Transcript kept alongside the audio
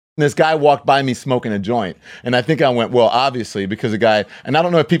This guy walked by me smoking a joint. And I think I went, well, obviously, because the guy, and I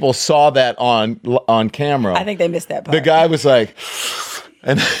don't know if people saw that on camera. I think they missed that part. The guy was like,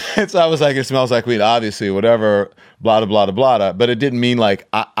 and so I was like, it smells like weed, obviously, whatever, blah, blah, blah, blah, blah. But it didn't mean like,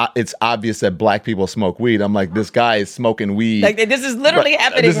 it's obvious that black people smoke weed. I'm like, this guy is smoking weed. Like, this is literally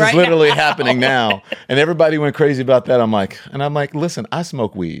happening This right is literally now. happening now. And everybody went crazy about that. I'm like, listen, I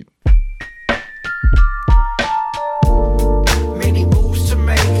smoke weed. Many moves to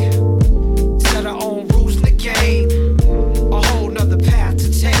make, set our own rules in the game, a whole nother path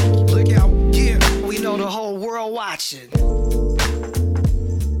to take. Look out, yeah, we know the whole world watching.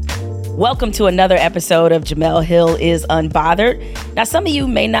 Welcome to another episode of Jemele Hill is Unbothered. Now, some of you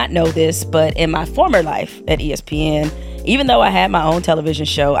may not know this, but in my former life at ESPN, even though I had my own television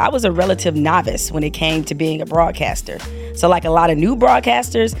show, I was a relative novice when it came to being a broadcaster. So like a lot of new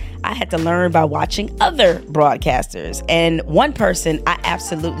broadcasters, I had to learn by watching other broadcasters. And one person I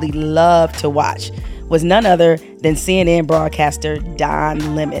absolutely loved to watch was none other than CNN broadcaster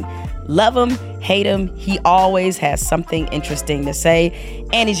Don Lemon. Love him, hate him, he always has something interesting to say,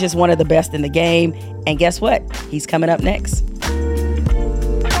 and he's just one of the best in the game. And guess what? He's coming up next.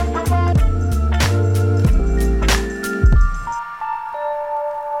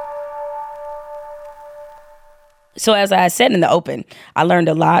 So as I said in the open, I learned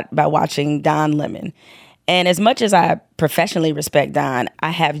a lot by watching Don Lemon. And as much as I professionally respect Don, I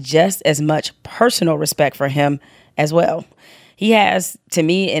have just as much personal respect for him as well. He has, to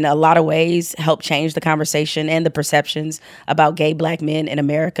me, in a lot of ways, helped change the conversation and the perceptions about gay black men in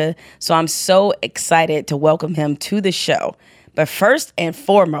America. So I'm so excited to welcome him to the show. But first and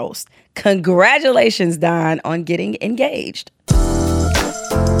foremost, congratulations, Don, on getting engaged.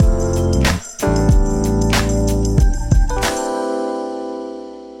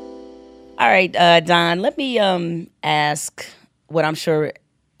 All right, Don, let me ask what I'm sure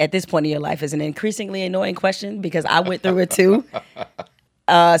at this point in your life is an increasingly annoying question because I went through it too.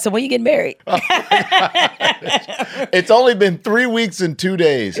 So when you get married? It's only been 3 weeks and 2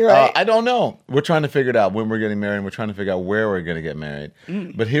 days. Right. I don't know. We're trying to figure it out when we're getting married. And we're trying to figure out where we're going to get married.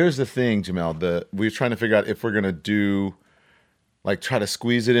 But here's the thing, Jemele. We're trying to figure out if we're going to do, like, try to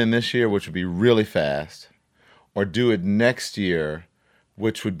squeeze it in this year, which would be really fast, or do it next year,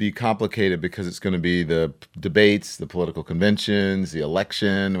 which would be complicated because it's going to be the debates, the political conventions, the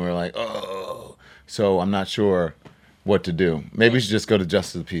election. We're like, oh. So I'm not sure what to do. Maybe we should just go to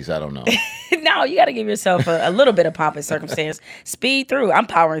Justice of the Peace. I don't know. No, you got to give yourself a little bit of pomp and circumstance. Speed through. I'm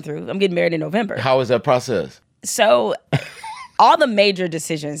powering through. I'm getting married in November. How is that process? So all the major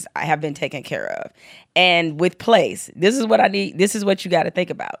decisions have been taken care of. And with place, this is what I need. This is what you got to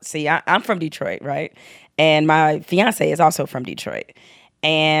think about. See, I'm from Detroit, right? And my fiance is also from Detroit.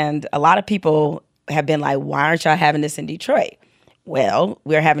 And a lot of people have been like, why aren't y'all having this in Detroit? Well,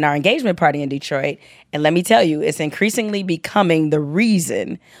 we're having our engagement party in Detroit. And let me tell you, it's increasingly becoming the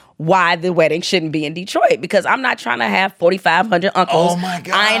reason why the wedding shouldn't be in Detroit. Because I'm not trying to have 4,500 uncles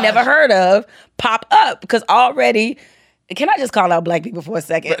I ain't never heard of pop up. Because already, can I just call out black people for a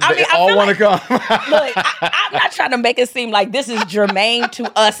second? They all want to come. Look, I'm not trying to make it seem like this is germane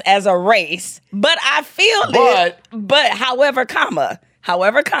to us as a race. But I feel it. But however,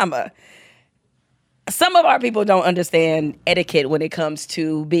 some of our people don't understand etiquette when it comes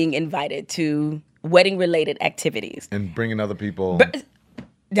to being invited to wedding-related activities. And bringing other people.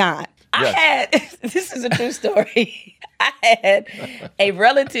 Don, Yes. This is a true story. I had a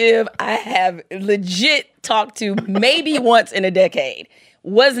relative I have legit talked to maybe once in a decade,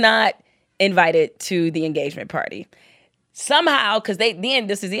 was not invited to the engagement party. Somehow, because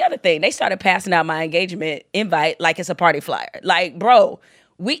this is the other thing, they started passing out my engagement invite like it's a party flyer. Like, bro,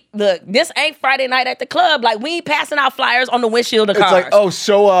 this ain't Friday night at the club. Like, we ain't passing out flyers on the windshield of cars. It's like, oh,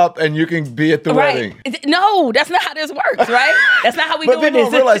 show up and you can be at the wedding. No, that's not how this works, right? That's not how we But doing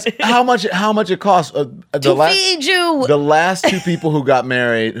people this. don't realize how much it costs. Feed you. The last two people who got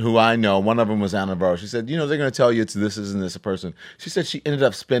married, who I know, one of them was Anna Navarro. She said, they're going to tell you it's this and this a person. She said she ended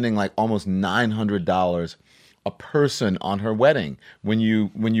up spending like almost $900 a person on her wedding. When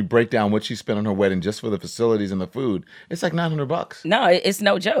you break down what she spent on her wedding just for the facilities and the food, it's like $900. No, it's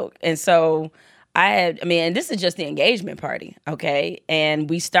no joke. And so and this is just the engagement party, okay? And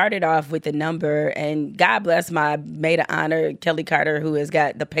we started off with the number, and God bless my maid of honor, Kelly Carter, who has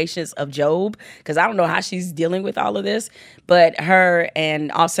got the patience of Job, because I don't know how she's dealing with all of this, but her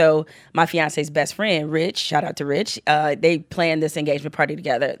and also my fiance's best friend, Rich, shout out to Rich, they planned this engagement party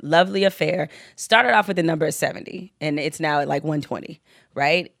together. Lovely affair. Started off with the number of 70, and it's now at like 120.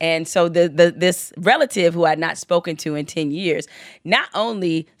 Right. And so this relative who I'd not spoken to in 10 years, not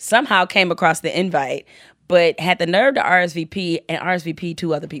only somehow came across the invite, but had the nerve to RSVP and RSVP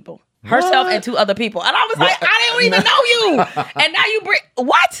 2 other people. Herself and 2 other people. And I was like, I didn't even know you. And now you bring,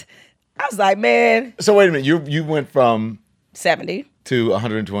 what? I was like, man. So wait a minute. You went from 70 to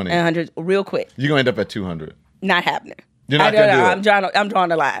 120. 100 real quick. You're going to end up at 200. Not happening. You're not going to do it. I'm drawing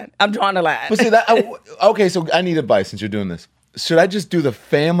the line. I'm drawing the line. But see, okay, so I need advice since you're doing this. Should I just do the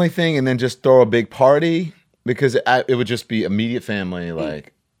family thing and then just throw a big party? Because it would just be immediate family,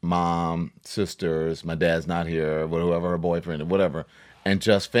 like mom, sisters, my dad's not here, whoever, her boyfriend, or whatever. And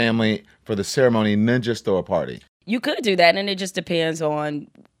just family for the ceremony, and then just throw a party. You could do that, and it just depends on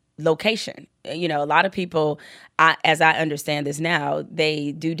location. You know, a lot of people, as I understand this now,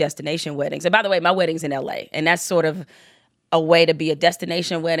 they do destination weddings. And by the way, my wedding's in LA, and that's sort of a way to be a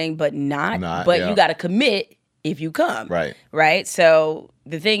destination wedding, but not but you got to commit if you come. Right? So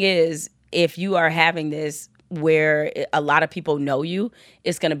the thing is, if you are having this where a lot of people know you,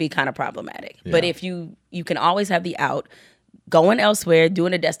 it's going to be kind of problematic. Yeah. But if you can always have the out, going elsewhere,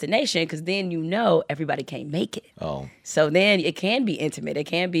 doing a destination, because then you know everybody can't make it. Oh. So then it can be intimate. It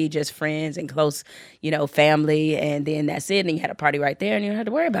can be just friends and close, family, and then that's it. And you had a party right there, and you don't have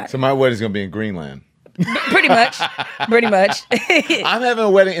to worry about it. So my wedding's going to be in Greenland. Pretty much. I'm having a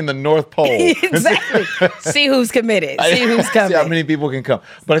wedding in the North Pole. Exactly. See who's committed. See who's coming. See how many people can come.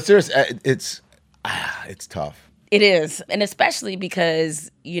 But it's serious. It's tough. It is. And especially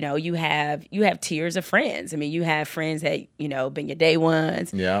because, you have tiers of friends. I mean, you have friends that, been your day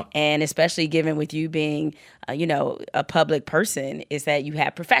ones. Yeah. And especially given with you being, a public person, is that you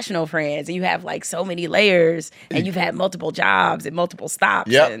have professional friends and you have like so many layers and you've had multiple jobs and multiple stops.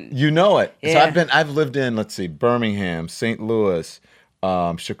 Yeah. And, you know it. Yeah. So I've lived in, Birmingham, St. Louis,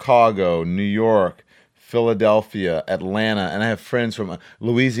 Chicago, New York, Philadelphia, Atlanta, and I have friends from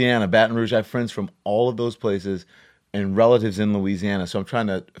Louisiana, Baton Rouge. I have friends from all of those places and relatives in Louisiana. So I'm trying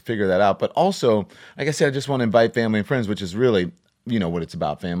to figure that out. But also, like I said, I just want to invite family and friends, which is really, what it's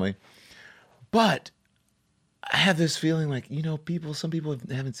about, family. But I have this feeling like, some people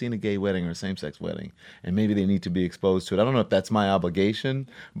haven't seen a gay wedding or a same-sex wedding, and maybe they need to be exposed to it. I don't know if that's my obligation,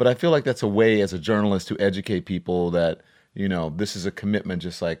 but I feel like that's a way as a journalist to educate people that, this is a commitment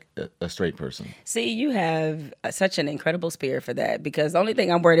just like a straight person. See, you have such an incredible spirit for that, because the only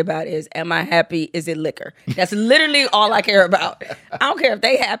thing I'm worried about is, am I happy? Is it liquor? That's literally all I care about. I don't care if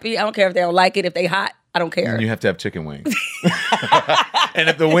they happy. I don't care if they don't like it. If they hot, I don't care. And you have to have chicken wings. And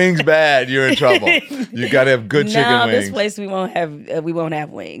if the wing's bad, you're in trouble. You got to have good chicken wings. No, this place we won't have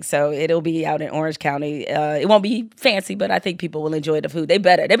wings. So it'll be out in Orange County. It won't be fancy, but I think people will enjoy the food. They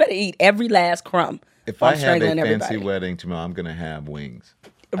better eat every last crumb. If I have a fancy wedding tomorrow, I'm going to have wings.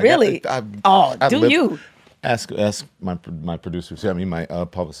 Really? Ask my producers. My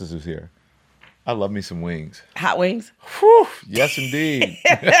publicist who's here. I love me some wings. Hot wings? Whew, yes, indeed.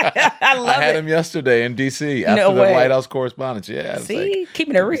 I had them yesterday in D.C. after the White House correspondence. Yeah. See?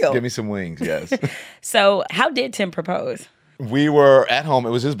 Keeping it real. Give me some wings, yes. So how did Tim propose? We were at home.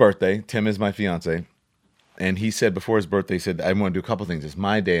 It was his birthday. Tim is my fiance. And he said before his birthday, he said, I want to do a couple things. It's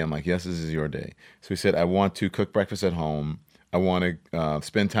my day. I'm like, yes, this is your day. So he said, I want to cook breakfast at home. I want to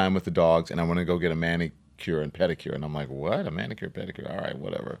spend time with the dogs. And I want to go get a manicure and pedicure. And I'm like, what? A manicure, pedicure? All right,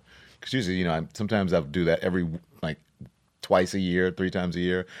 whatever. Because usually, sometimes I'll do that every, twice a year, 3 times a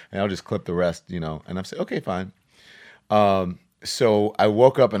year. And I'll just clip the rest, And I'm saying, okay, fine. So I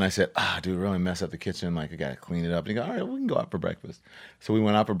woke up and I said, dude, really mess up the kitchen. I got to clean it up. And he goes, all right, we can go out for breakfast. So we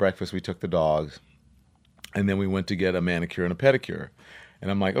went out for breakfast. We took the dogs. And then we went to get a manicure and a pedicure. And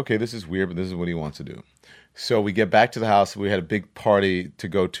I'm like, okay, this is weird, but this is what he wants to do. So we get back to the house. We had a big party to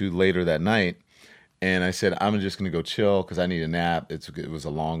go to later that night. And I said, I'm just going to go chill because I need a nap. It was a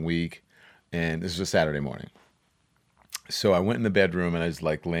long week. And this was a Saturday morning. So I went in the bedroom and I was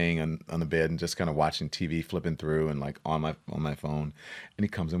laying on the bed and just kind of watching TV, flipping through and on my phone. And he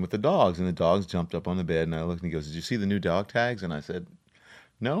comes in with the dogs. And the dogs jumped up on the bed. And I looked and he goes, did you see the new dog tags? And I said,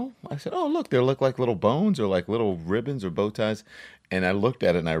 no. I said, oh, look, they look like little bones or like little ribbons or bow ties. And I looked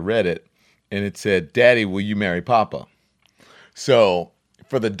at it and I read it. And it said, Daddy, will you marry Papa? So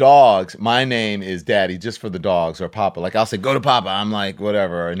for the dogs, my name is Daddy just for the dogs, or Papa. I'll say, go to Papa. I'm like,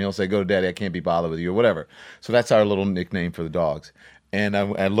 whatever. And he'll say, go to Daddy. I can't be bothered with you or whatever. So that's our little nickname for the dogs. And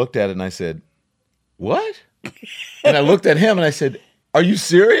I looked at it and I said, what? And I looked at him and I said, are you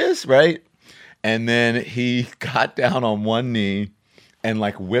serious? Right? And then he got down on one knee and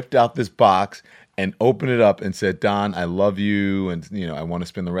whipped out this box and opened it up and said, Don, I love you. And, I want to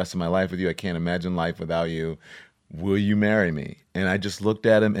spend the rest of my life with you. I can't imagine life without you. Will you marry me? And I just looked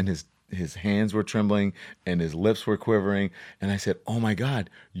at him and his hands were trembling and his lips were quivering. And I said, "Oh my God,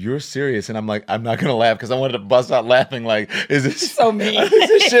 you're serious?" And I'm like, I'm not gonna laugh because I wanted to bust out laughing. Like, is this So mean. is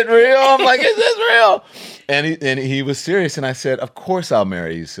this shit real? I'm like, is this real? And he was serious. And I said, "Of course I'll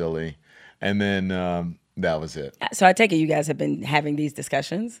marry you, silly." And then that was it. So I take it you guys have been having these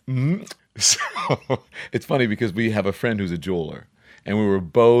discussions. So it's funny because we have a friend who's a jeweler, and we were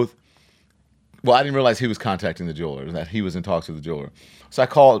both. Well, I didn't realize he was contacting the jeweler, that he was in talks with the jeweler. So I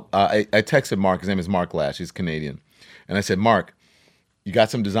called, I texted Mark, his name is Mark Lash, he's Canadian. And I said, "Mark, you got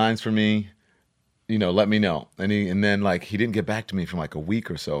some designs for me? Let me know." And then he didn't get back to me for like a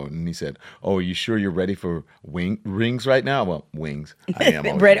week or so. And he said, "Oh, are you sure you're ready for rings right now?" Well, wings. I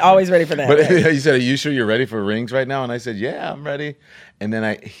am always ready for that. But right? he said, "Are you sure you're ready for rings right now?" And I said, "Yeah, I'm ready." And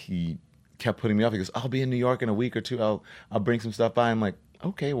then he kept putting me off. He goes, "I'll be in New York in a week or two. I'll bring some stuff by." I'm like,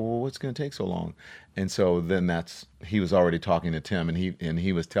 "Okay, well, what's going to take so long?" And so then he was already talking to Tim, and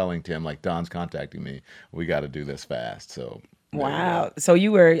he was telling Tim, like, "Don's contacting me. We got to do this fast." So Wow. So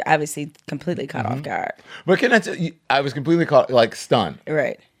you were obviously completely caught off guard. But can I tell you, I was completely stunned.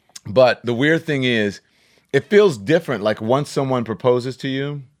 Right. But the weird thing is, it feels different. Like once someone proposes to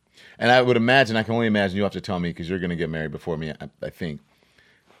you, and I can only imagine, you have to tell me because you're going to get married before me, I think.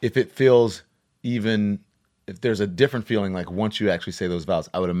 If it feels if there's a different feeling, like once you actually say those vows,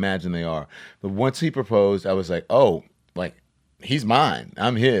 I would imagine they are. But once he proposed, I was like, oh, like he's mine,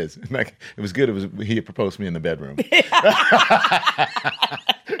 I'm his. Like it was good. He had proposed to me in the bedroom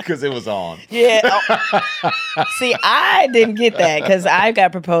because it was on. Yeah. See, I didn't get that because I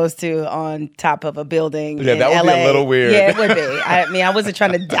got proposed to on top of a building. Yeah, in that would LA. be a little weird. Yeah, it would be. I wasn't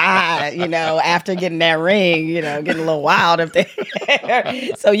trying to die, after getting that ring, getting a little wild up there.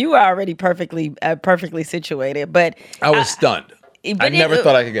 So you were already perfectly situated, but I was stunned. I never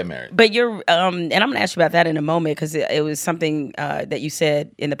thought I could get married. But you're, and I'm going to ask you about that in a moment because it was something that you said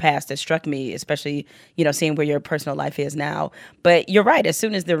in the past that struck me, especially, seeing where your personal life is now. But you're right. As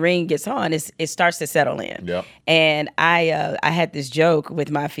soon as the ring gets on, it starts to settle in. Yep. And I had this joke with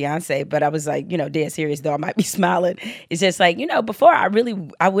my fiance, but I was like, dead serious, though I might be smiling. It's just like, before I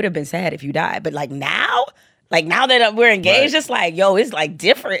would have been sad if you died. But like now that we're engaged, Right. It's like, yo, it's like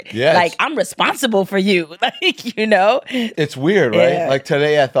different. Yes. Like I'm responsible for you. It's weird, right? Yeah. Like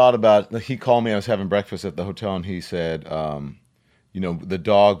today I thought about, he called me, I was having breakfast at the hotel, and he said, the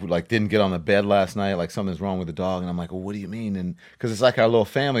dog didn't get on the bed last night, like something's wrong with the dog. And I'm like, well, what do you mean? And because it's like our little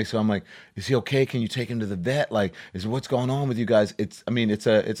family. So I'm like, is he okay? Can you take him to the vet? Like, what's going on with you guys? It's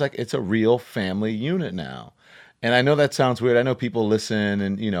a real family unit now. And I know that sounds weird. I know people listen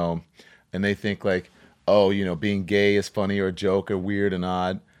and, and they think like, oh, being gay is funny or a joke or weird and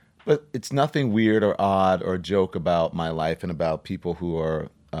odd. But it's nothing weird or odd or joke about my life and about people who are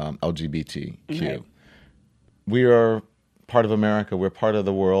LGBTQ. Right. We are part of America. We're part of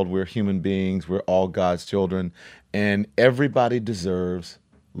the world. We're human beings. We're all God's children. And everybody deserves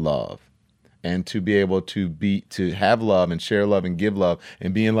love. And to be able to have love and share love and give love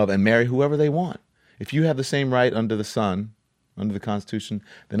and be in love and marry whoever they want. If you have the same right under the sun, under the Constitution,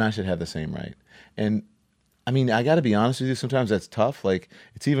 then I should have the same right. And I mean, I got to be honest with you. Sometimes that's tough. Like,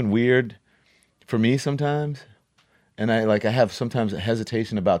 it's even weird for me sometimes. And I have sometimes a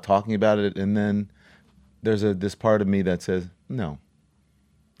hesitation about talking about it. And then there's this part of me that says, no,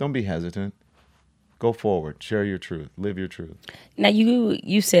 don't be hesitant. Go forward. Share your truth. Live your truth. Now,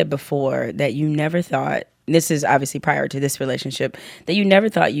 you said before that you never thought, this is obviously prior to this relationship, that you never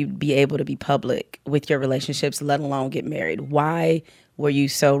thought you'd be able to be public with your relationships, let alone get married. Why were you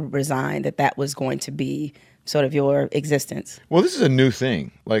so resigned that was going to be sort of your existence? Well, this is a new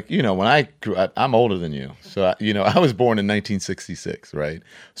thing. Like, when I grew up, I'm older than you. So, I was born in 1966, right?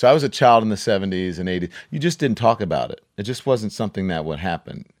 So I was a child in the 70s and 80s. You just didn't talk about it. It just wasn't something that would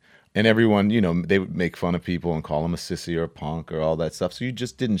happen. And everyone, they would make fun of people and call them a sissy or a punk or all that stuff. So you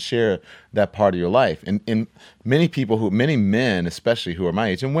just didn't share that part of your life. And many men, especially who are my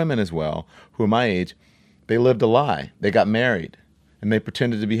age, and women as well, who are my age, they lived a lie. They got married. And they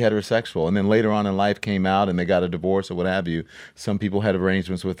pretended to be heterosexual. And then later on in life came out and they got a divorce or what have you. Some people had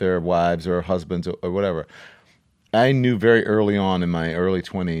arrangements with their wives or husbands or whatever. I knew very early on in my early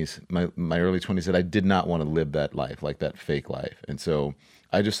 20s, my early 20s, that I did not want to live that life, like that fake life. And so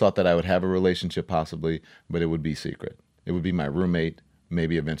I just thought that I would have a relationship possibly, but it would be secret. It would be my roommate,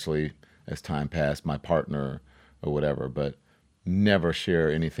 maybe eventually as time passed, my partner or whatever. But never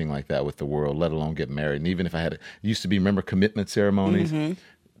share anything like that with the world, let alone get married. And even if it used to be, remember commitment ceremonies?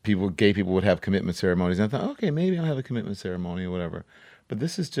 Mm-hmm. Gay people would have commitment ceremonies. And I thought, okay, maybe I'll have a commitment ceremony or whatever. But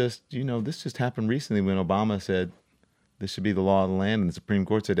this is just, this just happened recently when Obama said this should be the law of the land, and the Supreme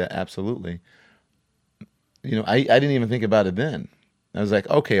Court said that absolutely. I didn't even think about it then. I was like,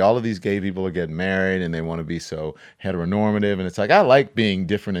 okay, all of these gay people are getting married and they want to be so heteronormative. And it's like, I like being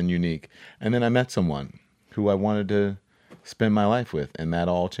different and unique. And then I met someone who I wanted to spend my life with, and that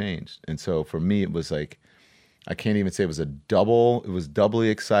all changed. And so for me, it was like, I can't even say it was doubly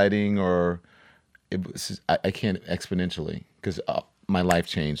exciting, or I can't exponentially, because my life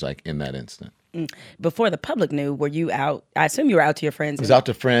changed like in that instant. Before the public knew, were you out? I assume you were out to your friends. I was out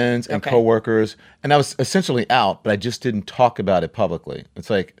to friends and coworkers, and I was essentially out, but I just didn't talk about it publicly. It's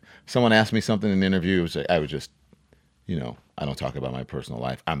like someone asked me something in an interview, I would just, I don't talk about my personal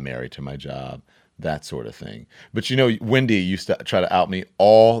life. I'm married to my job, that sort of thing. But Wendy used to try to out me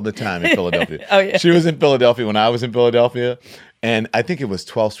all the time in Philadelphia. Oh, yeah. She was in Philadelphia when I was in Philadelphia. And I think it was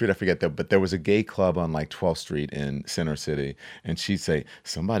 12th Street, I forget that, but there was a gay club on like 12th Street in Center City. And she'd say,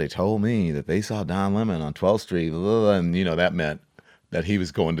 somebody told me that they saw Don Lemon on 12th Street. Blah, blah, blah. And, that meant that he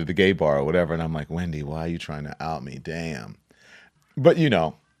was going to the gay bar or whatever. And I'm like, Wendy, why are you trying to out me? Damn. But,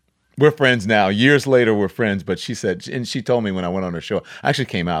 we're friends now. Years later, we're friends. But she said, and she told me when I went on her show, I actually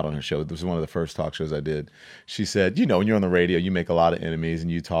came out on her show. It was one of the first talk shows I did. She said, when you're on the radio, you make a lot of enemies and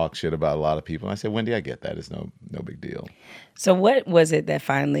you talk shit about a lot of people. And I said, Wendy, I get that. It's no big deal. So what was it that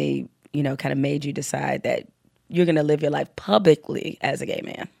finally, kind of made you decide that you're going to live your life publicly as a gay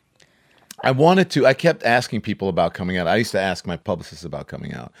man? I kept asking people about coming out. I used to ask my publicist about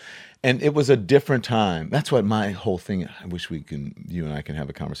coming out. And it was a different time. That's what my whole thing, I wish you and I can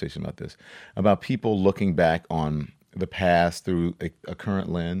have a conversation about this, about people looking back on the past through a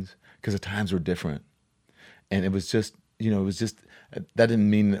current lens, because the times were different. And it was just, that didn't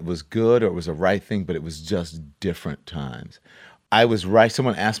mean it was good or it was a right thing, but it was just different times.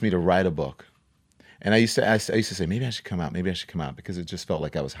 Someone asked me to write a book. And I used to say, maybe I should come out, because it just felt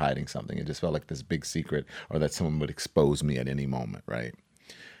like I was hiding something. It just felt like this big secret, or that someone would expose me at any moment, right?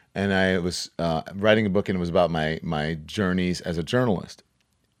 And I was writing a book, and it was about my journeys as a journalist.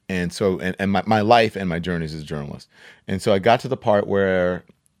 And so, and my life and my journeys as a journalist. And so I got to the part where,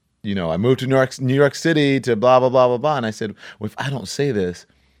 I moved to New York City to blah, blah, blah, blah, blah. And I said, well, if I don't say this,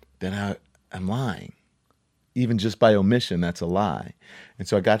 then I'm lying. Even just by omission, that's a lie. And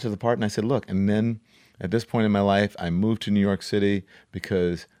so I got to the part and I said, look, and then at this point in my life, I moved to New York City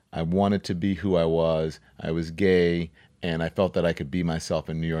because I wanted to be who I was. I was gay, and I felt that I could be myself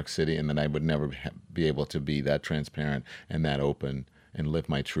in New York City, and that I would never be able to be that transparent and that open and live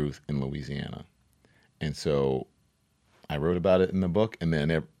my truth in Louisiana. And so I wrote about it in the book, and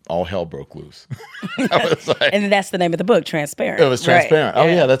then all hell broke loose. I was like, and that's the name of the book, Transparent. It was Transparent. Right. Oh,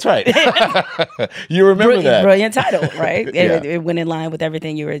 yeah, that's right. You remember that. Brilliant title, right? Yeah. It went in line with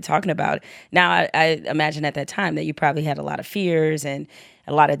everything you were talking about. Now, I imagine at that time that you probably had a lot of fears and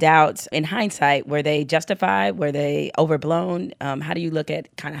a lot of doubts. In hindsight, were they justified? Were they overblown? How do you look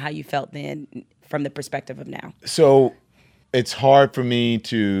at kind of how you felt then from the perspective of now? So it's hard for me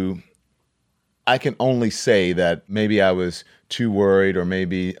I can only say that maybe I was too worried, or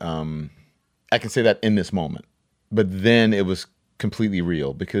maybe I can say that in this moment. But then it was completely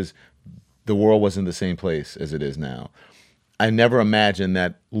real, because the world wasn't the same place as it is now. I never imagined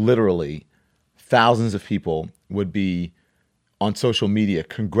that literally thousands of people would be on social media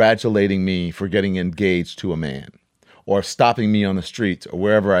congratulating me for getting engaged to a man, or stopping me on the streets or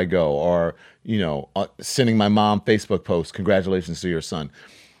wherever I go, or sending my mom Facebook posts, congratulations to your son.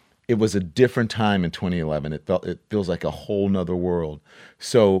 It was a different time in 2011. It feels like a whole nother world.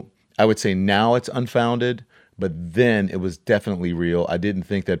 So I would say now it's unfounded, but then it was definitely real. I didn't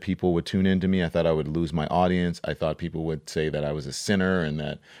think that people would tune into me. I thought I would lose my audience. I thought people would say that I was a sinner and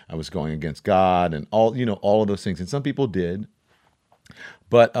that I was going against God and all of those things. And some people did.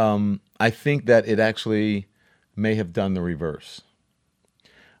 But I think that it actually may have done the reverse.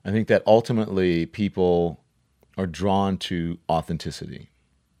 I think that ultimately people are drawn to authenticity.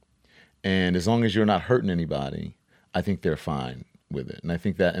 And as long as you're not hurting anybody, I think they're fine with it. And I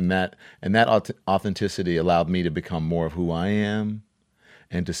think that and that authenticity allowed me to become more of who I am,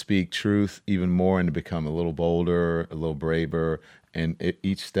 and to speak truth even more, and to become a little bolder, a little braver. And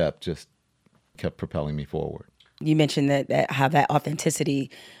each step just kept propelling me forward. You mentioned that how that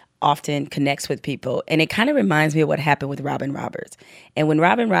authenticity often connects with people. And it kind of reminds me of what happened with Robin Roberts. And when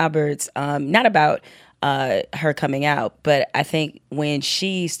Robin Roberts, not about her coming out, but I think when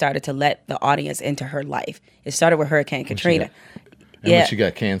she started to let the audience into her life, it started with Hurricane Katrina. When she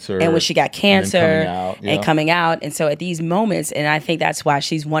got cancer. And when she got cancer and coming out. And so at these moments, and I think that's why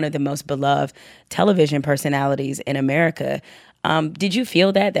she's one of the most beloved television personalities in America. Did you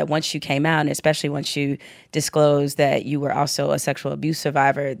feel that once you came out, and especially once you disclosed that you were also a sexual abuse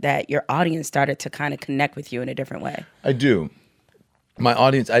survivor, that your audience started to kind of connect with you in a different way? I do. My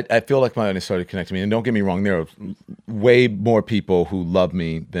audience, I feel like my audience started connecting me. And don't get me wrong, there are way more people who love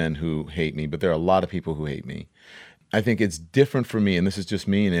me than who hate me, but there are a lot of people who hate me. I think it's different for me, and this is just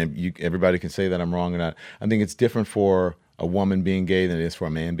me, and everybody can say that I'm wrong or not. I think it's different for a woman being gay than it is for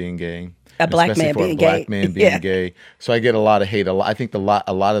a man being gay. A black man being gay. Black man being gay. So I get a lot of hate. I think a lot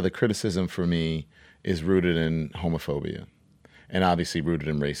of the criticism for me is rooted in homophobia, and obviously rooted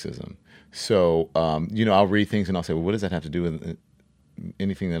in racism. So, I'll read things and I'll say, well, what does that have to do with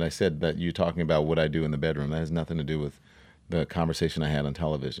anything that I said that you're talking about what I do in the bedroom? That has nothing to do with the conversation I had on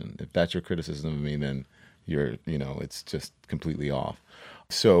television. If that's your criticism of me, then it's just completely off.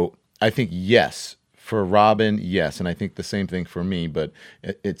 So I think, yes, for Robin, yes, and I think the same thing for me, but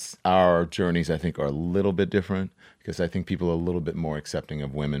it's our journeys, I think, are a little bit different because I think people are a little bit more accepting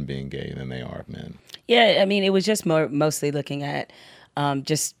of women being gay than they are of men. Yeah, I mean, it was just mostly looking at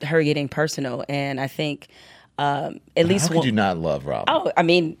just her getting personal, and I think at least... How could you not love Robin? Oh, I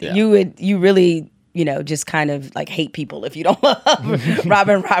mean, you really... just kind of like hate people if you don't love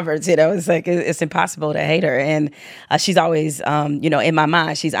Robin Roberts. It's like it's impossible to hate her, and she's always, in my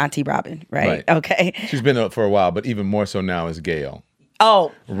mind, she's Auntie Robin, right? Okay, she's been up for a while, but even more so now is Gail.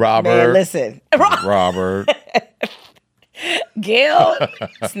 Oh, Robert, man, listen, Robert. Gail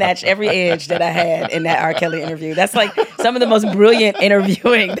snatched every edge that I had in that R. Kelly interview. That's like some of the most brilliant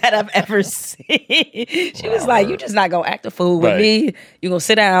interviewing that I've ever seen. She was like, "You're just not gonna act a fool with me. You're gonna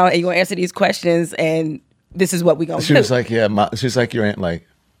sit down and you're gonna answer these questions, and this is what we're gonna do." She was like, she's like your aunt, like,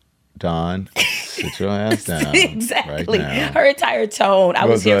 Don, sit your ass down. Exactly. Right now. Her entire tone. I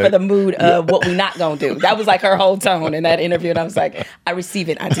was here for the mood of what we not gonna do. That was like her whole tone in that interview. And I was like, I receive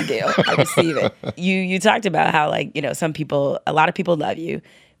it, Auntie Gail. I receive it. You talked about how, like, a lot of people love you,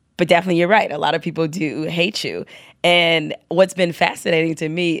 but definitely you're right. A lot of people do hate you. And what's been fascinating to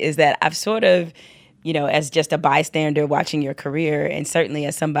me is that I've sort of, as just a bystander watching your career, and certainly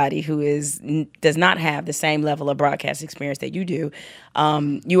as somebody who does not have the same level of broadcast experience that you do,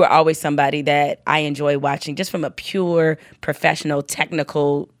 you are always somebody that I enjoy watching just from a pure professional,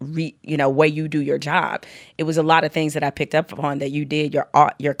 technical, way you do your job. It was a lot of things that I picked up on that you did,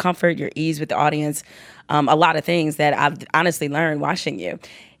 your comfort, your ease with the audience, a lot of things that I've honestly learned watching you.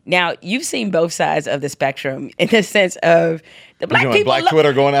 Now, you've seen both sides of the spectrum in the sense of the black people. Black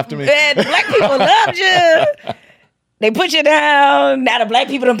Twitter going after me? Man, the black people loved you. They put you down. Now the black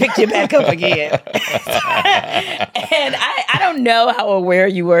people done picked you back up again. And I don't know how aware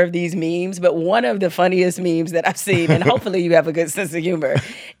you were of these memes, but one of the funniest memes that I've seen, and hopefully you have a good sense of humor,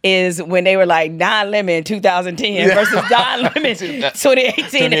 is when they were like Don Lemon 2010 versus Don Lemon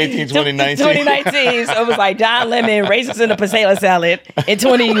 2018. 2019. So it was like Don Lemon, raisins in a potato salad in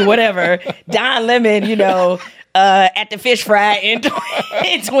 20 whatever. Don Lemon, at the fish fry in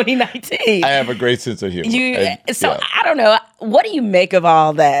 2019. I have a great sense of humor. I don't know. What do you make of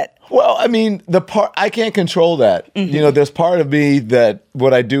all that? Well, I mean, I can't control that. Mm-hmm. There's part of me that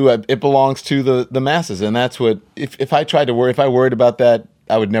what I do, it belongs to the masses, and that's what. If I worried about that,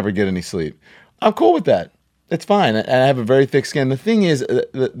 I would never get any sleep. I'm cool with that. It's fine. And I have a very thick skin. The thing is,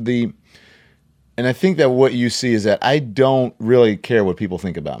 and I think that what you see is that I don't really care what people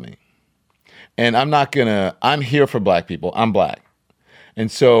think about me. And I'm here for black people. I'm black.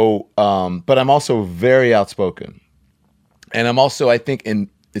 And so, but I'm also very outspoken. And I'm also, I think,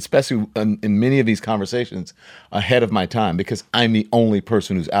 especially in many of these conversations, ahead of my time because I'm the only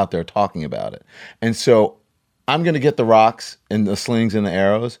person who's out there talking about it. And so I'm going to get the rocks and the slings and the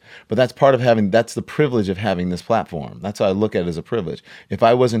arrows, but that's that's the privilege of having this platform. That's how I look at it, as a privilege. If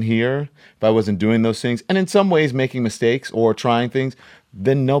I wasn't here, if I wasn't doing those things, and in some ways making mistakes or trying things,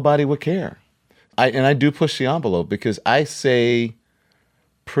 then nobody would care. I do push the envelope because I say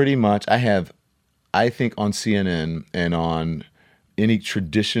pretty much, I think on CNN and on any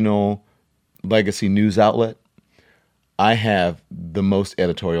traditional legacy news outlet, I have the most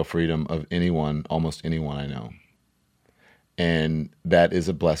editorial freedom of almost anyone I know. And that is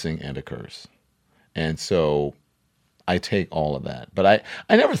a blessing and a curse. And so I take all of that. But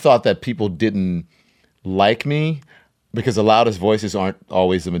I never thought that people didn't like me because the loudest voices aren't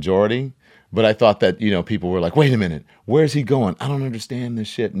always the majority. But I thought that, people were like, wait a minute, where's he going? I don't understand this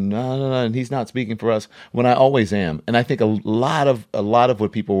shit. No, and he's not speaking for us, when I always am. And I think a lot of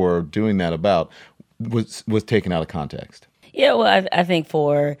what people were doing that about was taken out of context. Yeah, well, I think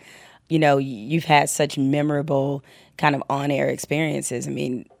for, you've had such memorable kind of on-air experiences. I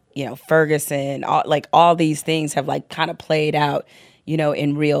mean, Ferguson, all these things have like kind of played out,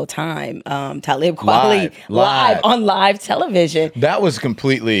 in real time. Talib Kweli live on live television. That was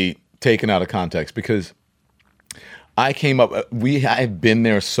completely taken out of context because I came up, I've been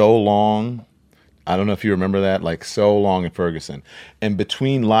there so long. I don't know if you remember that, like so long in Ferguson. And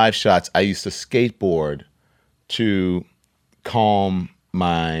between live shots, I used to skateboard to calm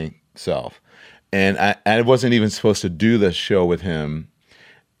myself. And I wasn't even supposed to do the show with him.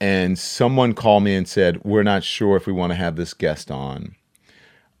 And someone called me and said, we're not sure if we want to have this guest on.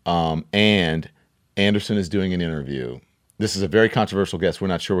 And Anderson is doing an interview. This is a very controversial guest. We're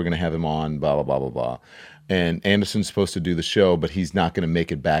not sure we're going to have him on, blah, blah, blah, blah, blah. And Anderson's supposed to do the show, but he's not going to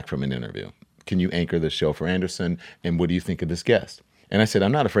make it back from an interview. Can you anchor this show for Anderson? And what do you think of this guest? And I said,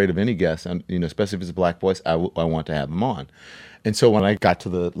 I'm not afraid of any guest, especially if it's a black voice, I want to have him on. And so when I got to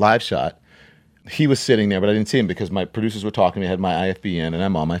the live shot, he was sitting there, but I didn't see him because my producers were talking to me. I had my IFBN, and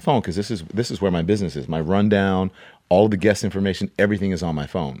I'm on my phone because this is where my business is. My rundown, all of the guest information, everything is on my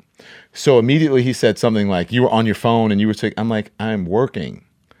phone. So immediately he said something like, you were on your phone and you were saying, I'm like, I'm working.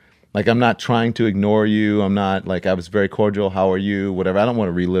 Like, I'm not trying to ignore you. I'm not like, I was very cordial. How are you? Whatever. I don't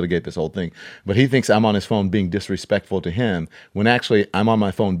want to relitigate this whole thing. But he thinks I'm on his phone being disrespectful to him when actually I'm on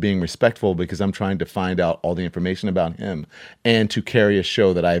my phone being respectful because I'm trying to find out all the information about him and to carry a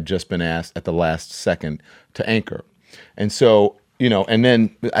show that I have just been asked at the last second to anchor. And so, and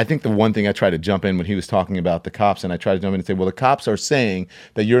then I think the one thing I tried to jump in when he was talking about the cops, and I tried to jump in and say, well, the cops are saying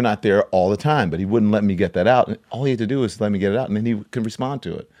that you're not there all the time, but he wouldn't let me get that out. And all he had to do was let me get it out, and then he can respond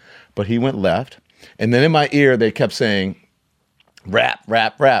to it. But he went left. And then in my ear, they kept saying, rap,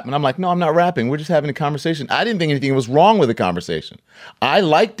 rap, rap. And I'm like, no, I'm not rapping. We're just having a conversation. I didn't think anything was wrong with the conversation. I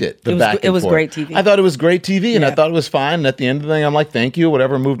liked it. It was great TV. I thought it was great TV, and I thought it was fine. And at the end of the thing, I'm like, thank you,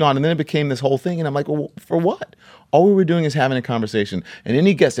 whatever, moved on. And then it became this whole thing. And I'm like, well, for what? All we were doing is having a conversation. And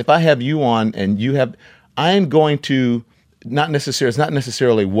any guest, if I have you on and you have, I am going to, it's not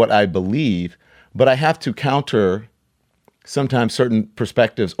necessarily what I believe, but I have to counter sometimes certain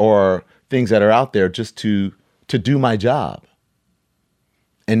perspectives or things that are out there just to do my job.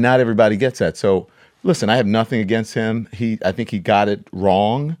 And not everybody gets that. So listen, I have nothing against him. I think he got it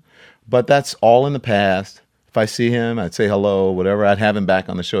wrong, but that's all in the past. If I see him, I'd say hello, whatever. I'd have him back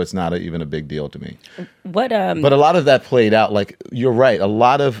on the show. It's not even a big deal to me. But a lot of that played out, like, you're right. A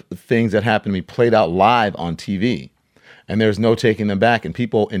lot of things that happened to me played out live on TV. And there's no taking them back, and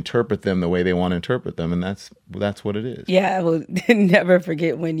people interpret them the way they want to interpret them, and that's what it is. Yeah, I will never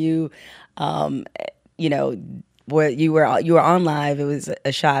forget when you, where you were on live. It was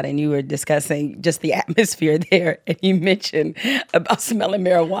a shot, and you were discussing just the atmosphere there, and you mentioned about smelling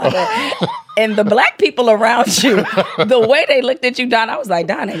marijuana. And the black people around you, the way they looked at you, Don, I was like,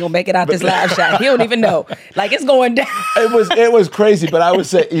 Don ain't gonna make it out this live shot. He don't even know. Like, it's going down. It was crazy, but I would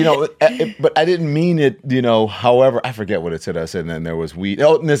say, but I didn't mean it, however, I forget what it said. I said, and then there was weed.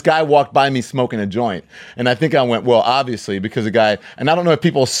 Oh, and this guy walked by me smoking a joint. And I think I went, well, obviously, because the guy, and I don't know if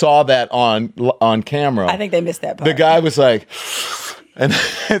people saw that on camera. I think they missed that part. The guy was like, and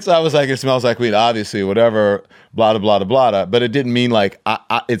so I was like, it smells like weed, obviously, whatever, blah, blah, blah, blah, blah. But it didn't mean like,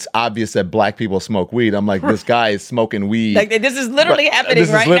 it's obvious that black people smoke weed. I'm like, this guy is smoking weed. Like, this is literally happening right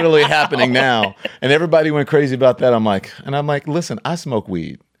now. This is literally happening now. And everybody went crazy about that. I'm like, listen, I smoke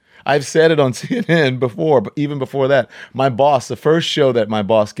weed. I've said it on CNN before, but even before that, my boss, the first show that my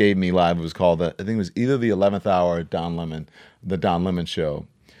boss gave me live was called, I think it was either the 11th Hour or the Don Lemon Show.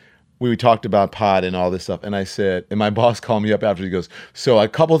 We talked about pot and all this stuff. And I said, and my boss called me up after, he goes, so a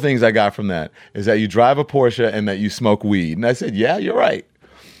couple things I got from that is that you drive a Porsche and that you smoke weed. And I said, yeah, you're right.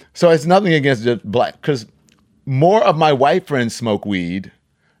 So it's nothing against just black, because more of my white friends smoke weed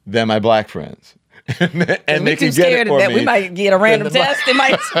than my black friends. and they can get it for me. We might get a random test. It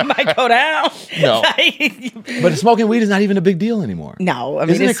might go down. No, but smoking weed is not even a big deal anymore. No, I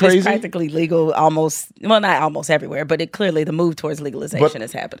mean, it's practically legal almost. Well, not almost everywhere, but clearly the move towards legalization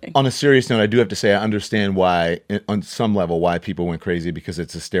is happening. On a serious note, I do have to say I understand why, on some level, why people went crazy, because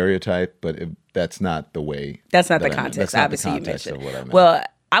it's a stereotype. But that's not the way. That's not the context. Obviously, you mentioned. Of what I meant. Well,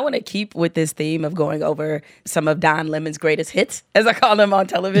 I want to keep with this theme of going over some of Don Lemon's greatest hits, as I call them on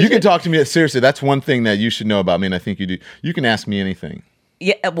television. You can talk to me. Seriously, that's one thing that you should know about me, and I think you do. You can ask me anything.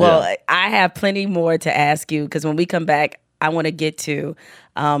 Yeah, well, yeah. I have plenty more to ask you, because when we come back, I want to get to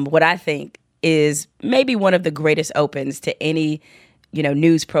what I think is maybe one of the greatest opens to any,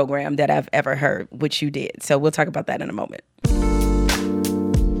 news program that I've ever heard, which you did. So we'll talk about that in a moment.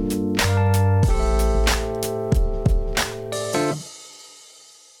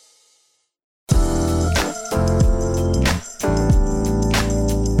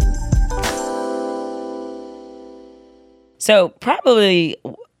 So probably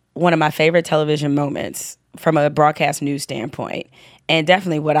one of my favorite television moments from a broadcast news standpoint, and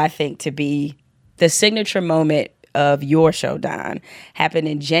definitely what I think to be the signature moment of your show, Don, happened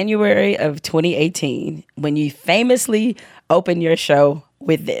in January of 2018 when you famously opened your show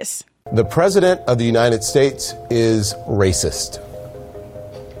with this. The President of the United States is racist.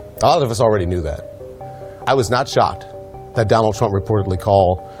 A lot of us already knew that. I was not shocked that Donald Trump reportedly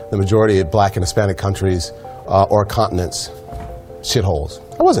called the majority of black and Hispanic countries or continents shitholes.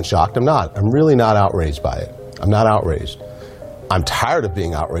 I wasn't shocked. I'm not. I'm really not outraged by it. I'm not outraged. I'm tired of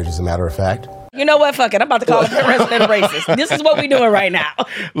being outraged, as a matter of fact. You know what? Fuck it. I'm about to call the president racist. This is what we're doing right now.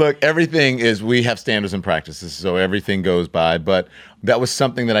 Look, everything is, we have standards and practices, so everything goes by. But that was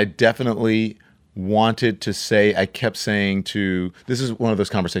something that I definitely wanted to say. I kept saying this is one of those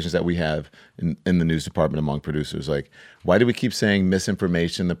conversations that we have in the news department among producers. Like, why do we keep saying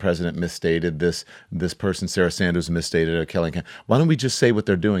misinformation? The president misstated this person, Sarah Sanders, misstated it, or Kelly. Why don't we just say what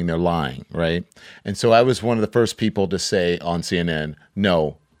they're doing? They're lying, right? And so I was one of the first people to say on CNN,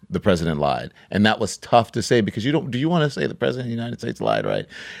 no, the president lied. And that was tough to say, because do you want to say the president of the United States lied, right?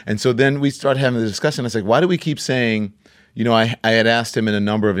 And so then we started having the discussion. I was like, why do we keep saying, I had asked him in a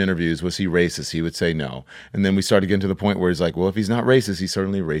number of interviews, was he racist? He would say no. And then we started getting to the point where he's like, well, if he's not racist, he's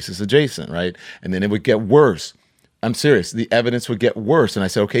certainly racist adjacent, right? And then it would get worse. I'm serious. The evidence would get worse. And I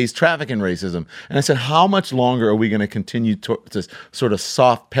said, okay, he's trafficking racism. And I said, how much longer are we going to continue to sort of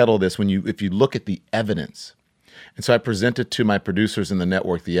soft pedal this if you look at the evidence? And so I presented to my producers in the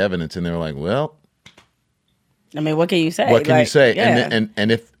network the evidence, and they were like, well, I mean, what can you say? What can you say? Yeah.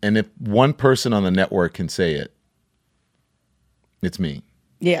 And if one person on the network can say it, it's me.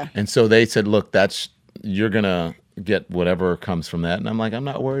 Yeah. And so they said, look, you're going to get whatever comes from that. And I'm like, I'm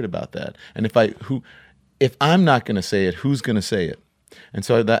not worried about that. And if I'm not going to say it, who's going to say it? And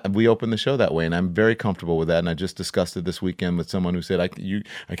so we opened the show that way, and I'm very comfortable with that. And I just discussed it this weekend with someone who said, I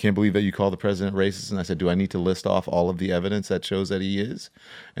can't believe that you call the president racist. And I said, do I need to list off all of the evidence that shows that he is?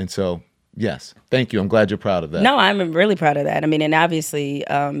 And so, yes, thank you. I'm glad you're proud of that. No, I'm really proud of that. I mean, and obviously,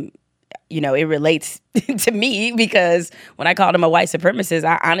 it relates to me, because when I called him a white supremacist,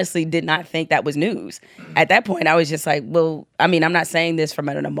 I honestly did not think that was news. At that point, I was just like, well, I mean, I'm not saying this from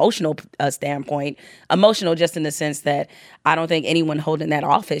an emotional standpoint. Emotional just in the sense that I don't think anyone holding that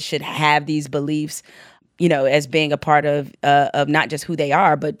office should have these beliefs, as being a part of not just who they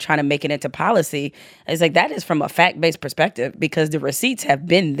are, but trying to make it into policy. It's like, that is from a fact-based perspective, because the receipts have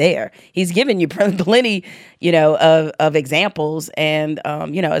been there. He's given you plenty, of examples. And,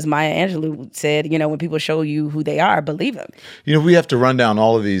 as Maya Angelou said, when people show you who they are, believe them. We have to run down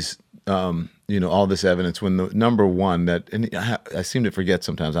all of these, all this evidence, when the number one and I seem to forget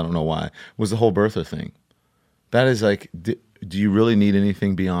sometimes, I don't know why, was the whole birther thing. That is like, do you really need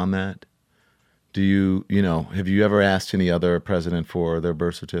anything beyond that? Do you, have you ever asked any other president for their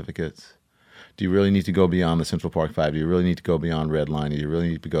birth certificates? Do you really need to go beyond the Central Park Five? Do you really need to go beyond Red Line? Do you really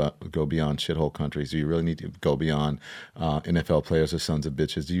need to go beyond shithole countries? Do you really need to go beyond NFL players or sons of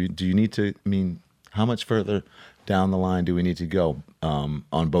bitches? Do you need to, how much further down the line do we need to go on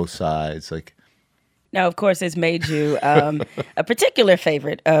both sides? Like, now, of course, it's made you a particular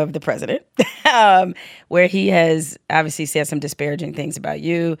favorite of the president, where he has obviously said some disparaging things about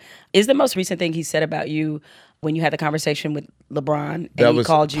you. Is the most recent thing he said about you when you had the conversation with LeBron and that he was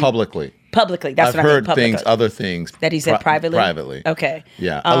called you publicly? Publicly, that's I've what I mean. heard things, other things that he said privately. Privately, okay,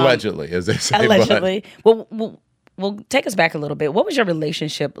 yeah, allegedly, as they say. Allegedly. Well, take us back a little bit. What was your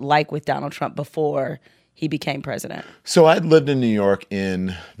relationship like with Donald Trump before he became president? So I'd lived in New York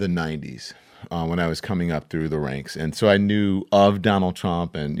in the 90s. When I was coming up through the ranks. And so I knew of Donald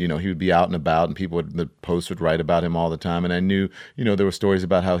Trump, and, he would be out and about, and the Post would write about him all the time. And I knew, there were stories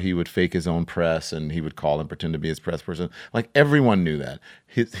about how he would fake his own press, and he would call and pretend to be his press person. Like, everyone knew that.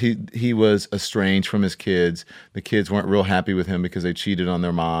 He was estranged from his kids. The kids weren't real happy with him because they cheated on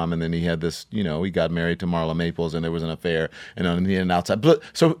their mom. And then he had this, he got married to Marla Maples, and there was an affair, and on the outside. But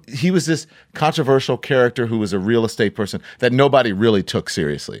so he was this controversial character who was a real estate person that nobody really took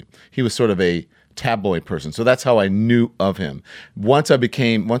seriously. He was sort of a tabloid person. So that's how I knew of him. Once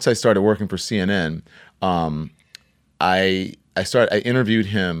I started working for CNN, I interviewed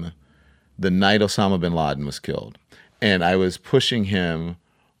him the night Osama bin Laden was killed. And I was pushing him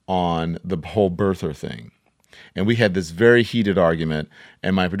on the whole birther thing. And we had this very heated argument,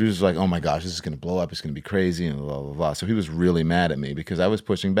 and my producer was like, oh my gosh, this is going to blow up, it's going to be crazy, and blah, blah, blah. So he was really mad at me because I was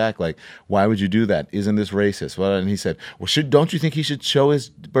pushing back, like, why would you do that? Isn't this racist? Well, and he said, well, don't you think he should show his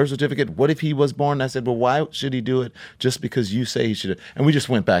birth certificate? What if he was born? And I said, well, why should he do it just because you say he should? And we just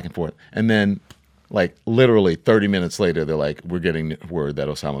went back and forth. And then, like, literally 30 minutes later, they're like, we're getting word that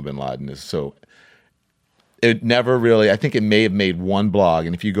Osama bin Laden is so... It never really, I think it may have made one blog,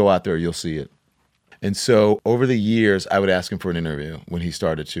 and if you go out there, you'll see it. And so over the years, I would ask him for an interview when he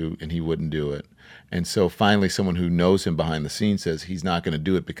started to, and he wouldn't do it. And so finally, someone who knows him behind the scenes says he's not going to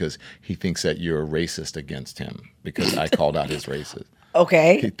do it because he thinks that you're a racist against him because I called out his racism.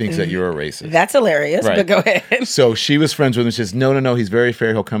 Okay. He thinks that you're a racist. That's hilarious, Right. but go ahead. So she was friends with him. She says, no, he's very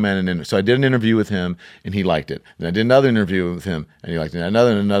fair. He'll come in. So I did an interview with him, and he liked it. Then I did another interview with him, and he liked it.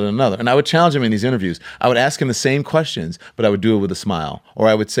 Another. And I would challenge him in these interviews. I would ask him the same questions, but I would do it with a smile. Or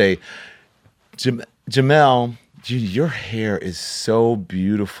I would say, Jemele, your hair is so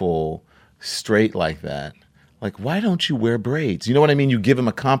beautiful, straight like that. Like, why don't you wear braids? You know what I mean? You give him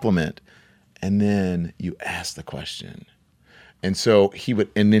a compliment, and then you ask the question. And so he would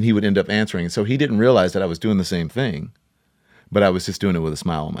end up answering. And so he didn't realize that I was doing the same thing, but I was just doing it with a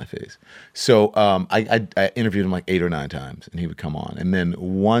smile on my face. So I interviewed him like 8 or 9 times, and he would come on. And then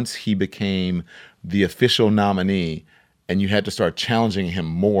once he became the official nominee, and you had to start challenging him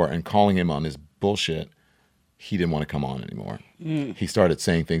more and calling him on his bullshit, he didn't want to come on anymore. He started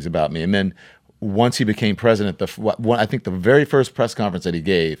saying things about me. And then once he became president, I think the very first press conference that he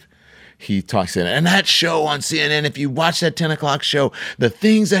gave, he talks in, and that show on CNN, if you watch that 10 o'clock show, the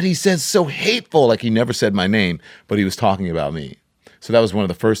things that he says so hateful, like he never said my name, but he was talking about me. So that was one of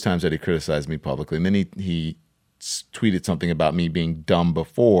the first times that he criticized me publicly. And then he tweeted something about me being dumb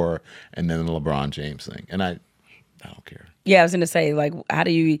before, and then the LeBron James thing. And I don't care. Yeah, I was going to say, like, how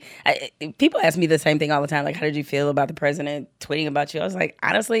do you... people ask me the same thing all the time. Like, how did you feel about the president tweeting about you? I was like,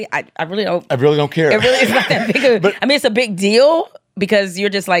 honestly, I really don't... I really don't care. It really is not that big of... I mean, it's a big deal, because you're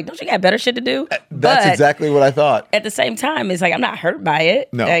just like, don't you got better shit to do? That's exactly what I thought. At the same time, it's like, I'm not hurt by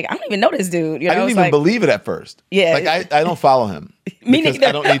it. No. Like, I don't even know this dude. You know? I didn't It's even like, believe it at first. Yeah. Like I don't follow him. Me because neither.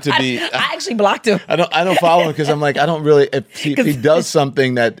 I don't need to be. I actually blocked him. I don't follow him because I'm like, I don't really. If he does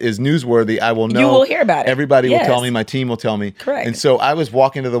something that is newsworthy, I will know. You will hear about it. Everybody will Yes. tell me. My team will tell me. Correct. And so I was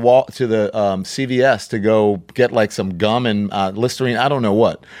walking to the CVS to go get like some gum and Listerine. I don't know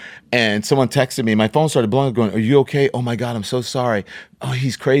what. And someone texted me. My phone started blowing up going, "Are you okay? Oh my God, I'm so sorry. Oh,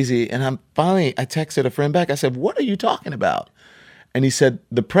 he's crazy." And I texted a friend back. I said, "What are you talking about?" And he said,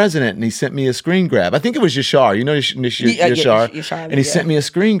 "The president," and he sent me a screen grab. I think it was Yashar. You know Yashar? Yashar, and he sent me a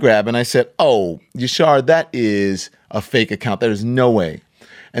screen grab, and I said, "Oh, Yashar, that is a fake account. There is no way."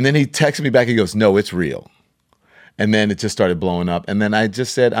 And then he texted me back. He goes, "No, it's real." And then it just started blowing up. And then I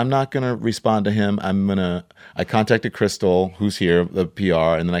just said, I'm not going to respond to him. I contacted Crystal, who's here, the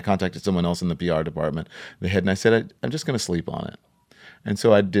PR, and then I contacted someone else in the PR department, the head, and I said, I'm just going to sleep on it. And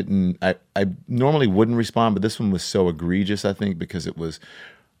so I didn't, I normally wouldn't respond, but this one was so egregious, I think, because it was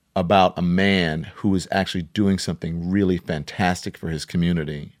about a man who was actually doing something really fantastic for his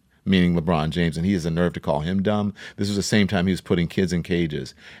community, meaning LeBron James, and he has the nerve to call him dumb. This was the same time he was putting kids in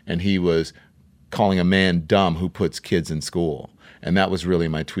cages, and he was calling a man dumb who puts kids in school. And that was really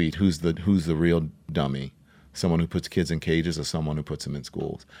my tweet. Who's the real dummy? Someone who puts kids in cages or someone who puts them in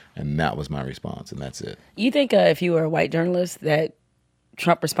schools? And that was my response, and that's it. You think if you were a white journalist that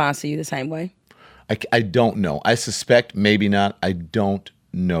Trump responds to you the same way? I don't know. I suspect maybe not. I don't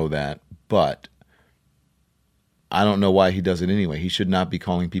know that. But I don't know why he does it anyway. He should not be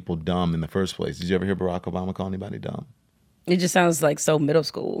calling people dumb in the first place. Did you ever hear Barack Obama call anybody dumb? It just sounds like so middle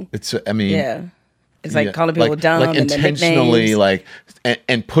school. Yeah. It's like calling people dumb like and intentionally, nicknames.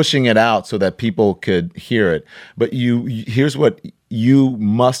 and pushing it out so that people could hear it. But here's what you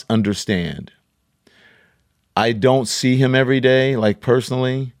must understand. I don't see him every day, like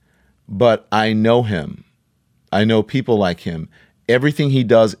personally, but I know him. I know people like him. Everything he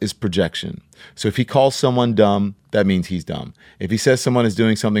does is projection. So if he calls someone dumb, that means he's dumb. If he says someone is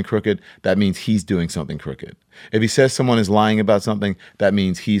doing something crooked, that means he's doing something crooked. If he says someone is lying about something, that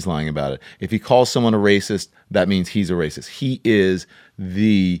means he's lying about it. If he calls someone a racist, that means he's a racist. He is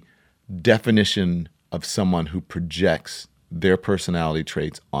the definition of someone who projects their personality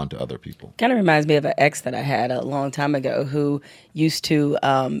traits onto other people. Kind of reminds me of an ex that I had a long time ago who used to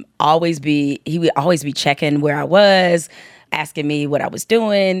always be checking where I was, asking me what I was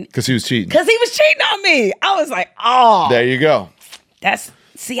doing. Because he was cheating. Because he was cheating on me. I was like, oh. There you go. I didn't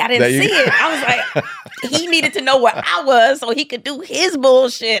see it. I was like, he needed to know where I was so he could do his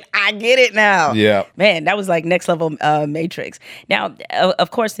bullshit. I get it now. Yeah. Man, that was like next level Matrix. Now,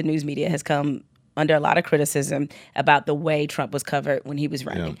 of course, the news media has come under a lot of criticism about the way Trump was covered when he was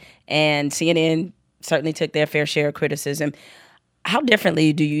running. Yeah. And CNN certainly took their fair share of criticism. How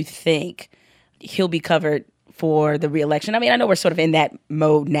differently do you think he'll be covered for the reelection? I mean, I know we're sort of in that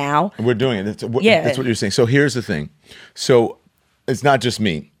mode now. We're doing it. That's what you're saying. So here's the thing. So it's not just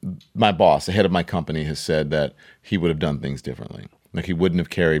me. My boss, the head of my company, has said that he would have done things differently. Like he wouldn't have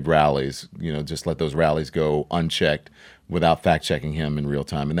carried rallies, just let those rallies go unchecked without fact-checking him in real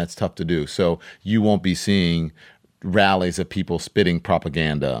time. And that's tough to do. So you won't be seeing rallies of people spitting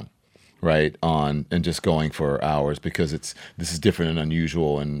propaganda right, on and just going for hours because this is different and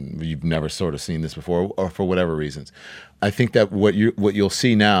unusual and you've never sort of seen this before or for whatever reasons. I think that what you'll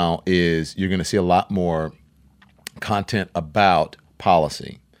see now is you're going to see a lot more content about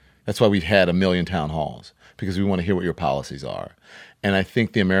policy. That's why we've had 1 million town halls, because we want to hear what your policies are. And I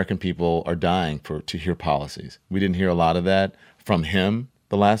think the American people are dying to hear policies. We didn't hear a lot of that from him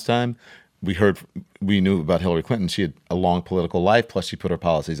the last time. We knew about Hillary Clinton. She had a long political life, plus she put her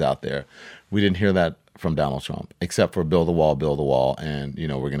policies out there. We didn't hear that from Donald Trump, except for build the wall, and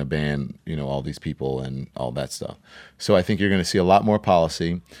we're going to ban all these people and all that stuff. So I think you're going to see a lot more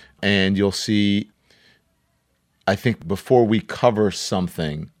policy, and you'll see. I think before we cover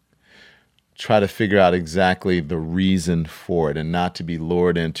something, try to figure out exactly the reason for it, and not to be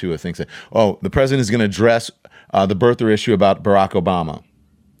lured into a thing saying, "Oh, the president is going to address the birther issue about Barack Obama."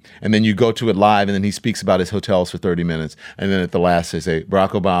 And then you go to it live, and then he speaks about his hotels for 30 minutes. And then at the last, they say, Barack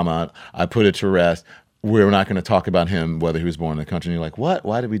Obama, I put it to rest. We're not going to talk about him, whether he was born in the country. And you're like, what?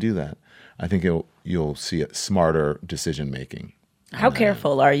 Why did we do that? I think you'll see a smarter decision-making. How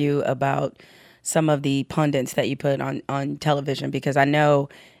careful are you about some of the pundits that you put on television? Because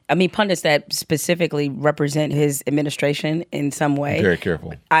pundits that specifically represent his administration in some way. Very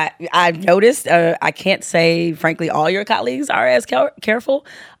careful. I've noticed, I can't say, frankly, all your colleagues are as careful,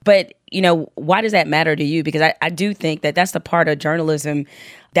 but, why does that matter to you? Because I do think that that's the part of journalism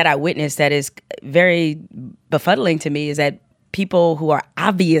that I witnessed that is very befuddling to me, is that people who are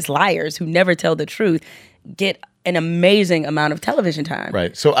obvious liars, who never tell the truth, get an amazing amount of television time.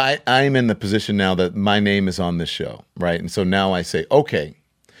 Right. So I'm in the position now that my name is on this show, right? And so now I say, okay,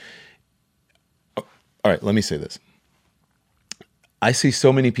 all right, let me say this. I see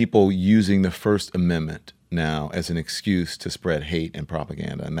so many people using the First Amendment now as an excuse to spread hate and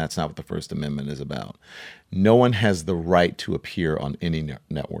propaganda, and that's not what the First Amendment is about. No one has the right to appear on any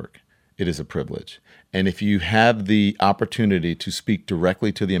network. It is a privilege. And if you have the opportunity to speak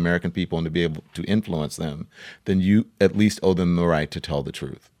directly to the American people and to be able to influence them, then you at least owe them the right to tell the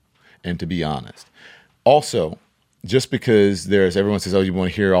truth and to be honest. Also, just because everyone says, oh, you want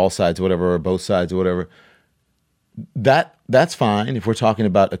to hear all sides, whatever, or both sides, or whatever, that's fine if we're talking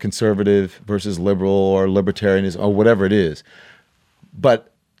about a conservative versus liberal or libertarianism or whatever it is.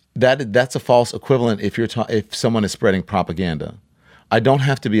 But that's a false equivalent if someone is spreading propaganda. I don't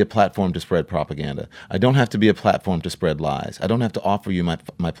have to be a platform to spread propaganda. I don't have to be a platform to spread lies. I don't have to offer you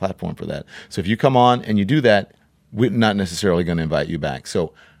my platform for that. So if you come on and you do that, we're not necessarily going to invite you back.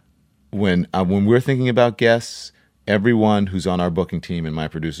 So when we're thinking about guests, everyone who's on our booking team and my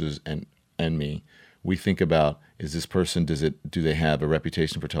producers and me, we think about, is this person, do they have a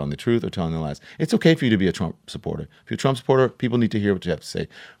reputation for telling the truth or telling the lies? It's okay for you to be a Trump supporter. If you're a Trump supporter, people need to hear what you have to say.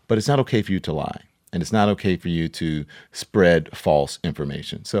 But it's not okay for you to lie. And it's not okay for you to spread false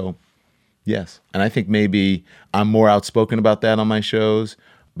information. So, yes. And I think maybe I'm more outspoken about that on my shows,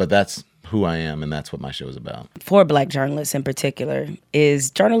 but that's who I am, and that's what my show is about. For Black journalists in particular,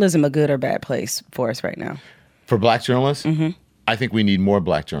 is journalism a good or bad place for us right now? For Black journalists? Mm-hmm. I think we need more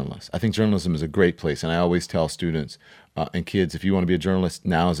Black journalists. I think journalism is a great place, and I always tell students and kids, if you want to be a journalist,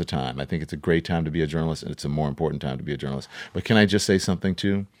 now is the time. I think it's a great time to be a journalist, and it's a more important time to be a journalist. But can I just say something,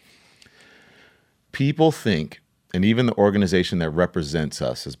 too? People think, and even the organization that represents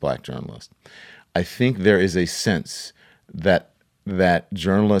us as Black journalists, I think there is a sense that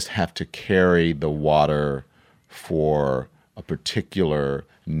journalists have to carry the water for a particular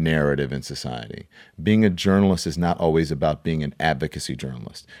narrative in society. Being a journalist is not always about being an advocacy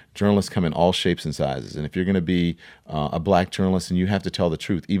journalist. Journalists come in all shapes and sizes. And if you're going to be a Black journalist, then you have to tell the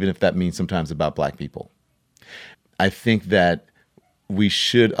truth, even if that means sometimes about Black people. I think that we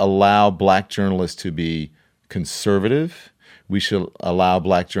should allow Black journalists to be conservative. We should allow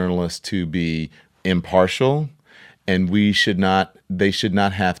Black journalists to be impartial. And they should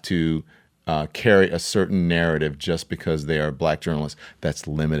not have to carry a certain narrative just because they are Black journalists. That's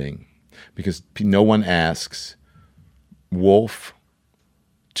limiting, because no one asks Wolf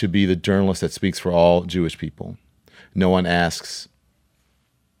to be the journalist that speaks for all Jewish people. No one asks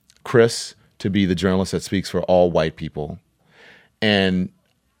Chris to be the journalist that speaks for all white people. And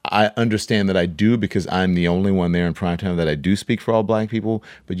I understand that I do, because I'm the only one there in primetime that I do speak for all Black people,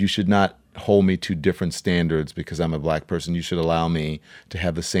 but you should not hold me to different standards because I'm a Black person. You should allow me to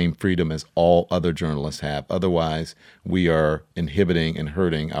have the same freedom as all other journalists have. Otherwise, we are inhibiting and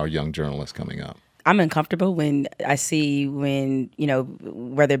hurting our young journalists coming up. I'm uncomfortable when I see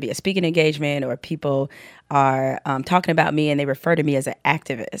whether it be a speaking engagement or people are talking about me and they refer to me as an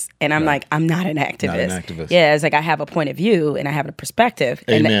activist. And I'm like, I'm not an activist. Not an activist. Yeah, it's like I have a point of view and I have a perspective.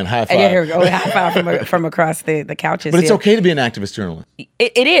 Amen. High five. Yeah, here we go. High five from across the couches. But it's here. okay to be an activist journalist.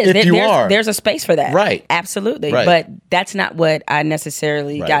 It is. If you are. There's a space for that. Right. Absolutely. Right. But that's not what I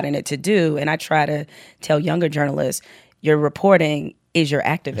necessarily Right. got in it to do. And I try to tell younger journalists, your reporting is your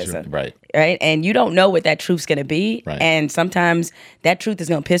activism. Right. Right. And you don't know what that truth's going to be. Right. And sometimes that truth is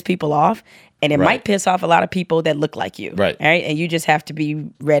going to piss people off. And it Right. might piss off a lot of people that look like you. Right. Right. And you just have to be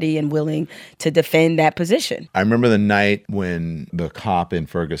ready and willing to defend that position. I remember the night when the cop in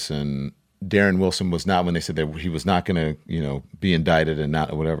Ferguson, Darren Wilson, was not, when they said that he was not going to, be indicted and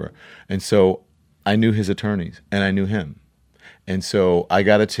not whatever. And so I knew his attorneys and I knew him. And so I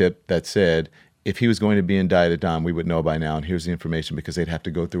got a tip that said, if he was going to be indicted, Don, we would know by now, and here's the information, because they'd have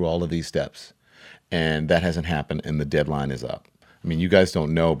to go through all of these steps. And that hasn't happened, and the deadline is up. I mean, you guys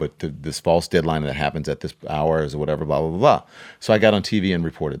don't know, but this false deadline that happens at this hour is whatever, blah, blah, blah, blah. So I got on TV and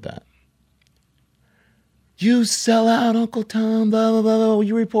reported that. You sell out, Uncle Tom, blah, blah, blah, blah.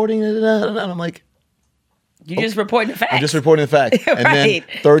 You reporting it? And I'm like, You're just reporting the facts. I'm just reporting the facts. And then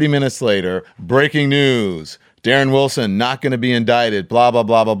 30 minutes later, breaking news. Darren Wilson not going to be indicted, blah, blah,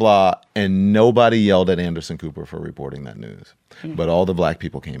 blah, blah, blah. And nobody yelled at Anderson Cooper for reporting that news. But all the black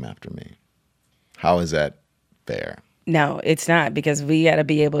people came after me. How is that fair? No, it's not, because we got to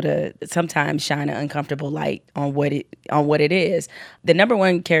be able to sometimes shine an uncomfortable light on what it is. The number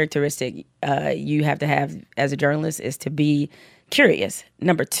one characteristic you have to have as a journalist is to be curious.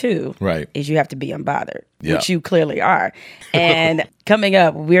 Number two is you have to be unbothered, which you clearly are. And coming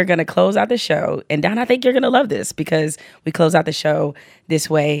up, we're going to close out the show. And Don, I think you're going to love this, because we close out the show this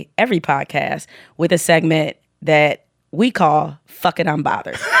way every podcast with a segment that we call Fuck It, I'm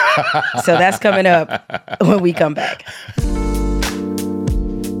Bothered. So that's coming up when we come back.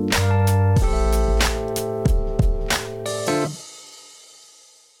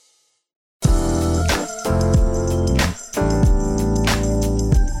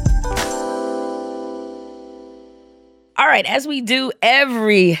 All right, as we do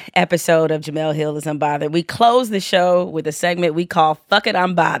every episode of Jemele Hill is Unbothered, we close the show with a segment we call Fuck It,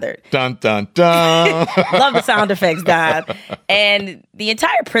 I'm Bothered. Dun, dun, dun. Love the sound effects, Don. And the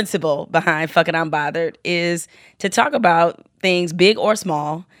entire principle behind Fuck It, I'm Bothered is to talk about things big or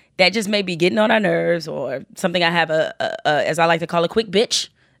small that just may be getting on our nerves, or something I have as I like to call, a quick bitch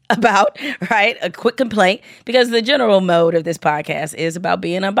about, right? A quick complaint, because the general mode of this podcast is about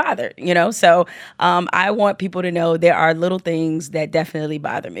being unbothered, So I want people to know there are little things that definitely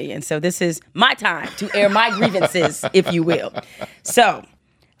bother me. And so this is my time to air my grievances, if you will. So,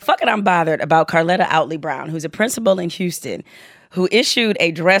 Fuck It, I'm Bothered about Carletta Outley Brown, who's a principal in Houston, who issued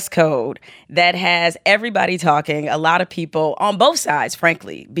a dress code that has everybody talking, a lot of people on both sides,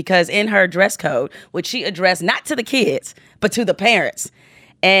 frankly, because in her dress code, which she addressed not to the kids, but to the parents,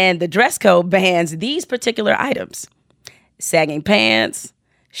 and the dress code bans these particular items: sagging pants,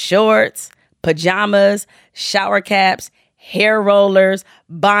 shorts, pajamas, shower caps, hair rollers,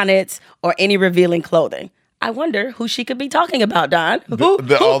 bonnets, or any revealing clothing. I wonder who she could be talking about, Don.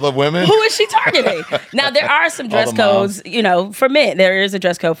 All the women? Who is she targeting? Now, there are some dress codes, for men. There is a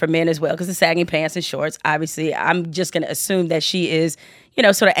dress code for men as well, because the sagging pants and shorts, obviously, I'm just going to assume that she is,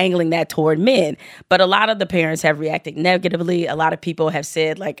 sort of angling that toward men. But a lot of the parents have reacted negatively. A lot of people have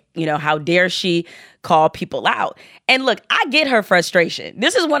said, how dare she call people out? And look, I get her frustration.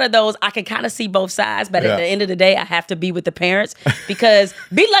 This is one of those, I can kind of see both sides, but at the end of the day, I have to be with the parents, because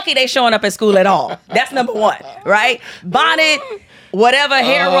be lucky they showing up at school at all. That's number one, right? Bonnet, whatever,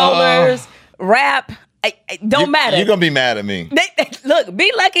 hair rollers, wrap, don't matter. You're going to be mad at me. Look,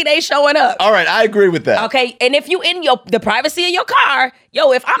 be lucky they showing up. All right, I agree with that. Okay, and if you in the privacy of your car,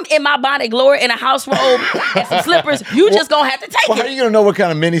 if I'm in my bonnet glory in a house robe and some slippers, you just gonna have to take it. How are you gonna know what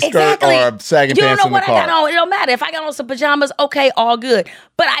kind of mini skirt or sagging pants in the car? You don't know what I got on. It don't matter. If I got on some pajamas, okay, all good.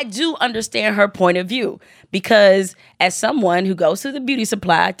 But I do understand her point of view, because as someone who goes to the beauty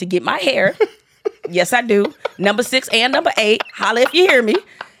supply to get my hair, yes, I do. Number 6 and number 8. Holla if you hear me.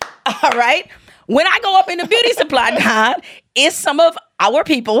 All right. When I go up in the beauty supply, Don, it's some of our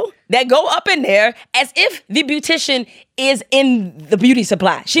people that go up in there as if the beautician is in the beauty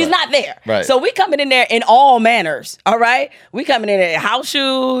supply. She's not there. Right. So we coming in there in all manners, all right? We coming in there in house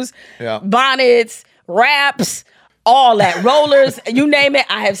shoes, bonnets, wraps, all that. Rollers, you name it,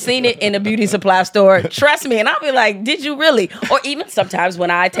 I have seen it in a beauty supply store. Trust me. And I'll be like, did you really? Or even sometimes when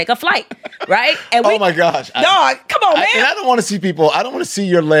I take a flight, right? And Oh my gosh. Dog, come on, man. And I don't want to see people. I don't want to see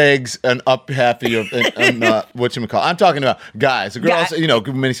your legs and up half of your whatchamacallit. I'm talking about guys. Girls,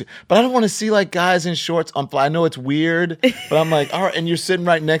 but I don't want to see like guys in shorts on fly. I know it's weird, but I'm like, all right, and you're sitting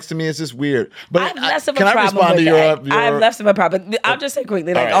right next to me. It's just weird. But I have less of a can I problem respond with to that. your I have less of a problem. I'll just say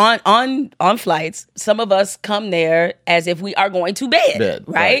quickly, like right. on flights, some of us come there as if we are going to bed,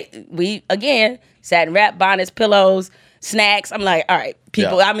 right? We, again, satin wrap, bonnets, pillows, snacks. I'm like, all right,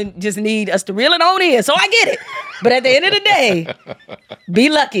 people, just need us to reel it on in, so I get it. But at the end of the day, be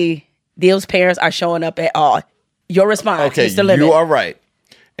lucky those parents are showing up at all. Your response is the limit. You are right.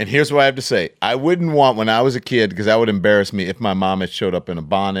 And here's what I have to say. I wouldn't want, when I was a kid, because that would embarrass me, if my mom had showed up in a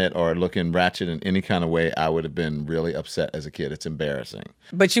bonnet or looking ratchet in any kind of way, I would have been really upset as a kid. It's embarrassing.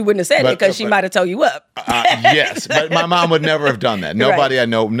 But you wouldn't have said it because she might have told you up. Yes, but my mom would never have done that. Nobody I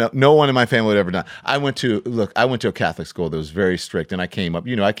know, no one in my family would have ever done. I went to a Catholic school that was very strict, and I came up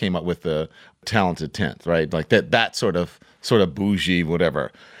with the talented 10th, right? Like that sort of bougie,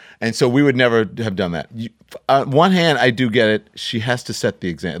 whatever. And so we would never have done that. On one hand, I do get it. She has to set the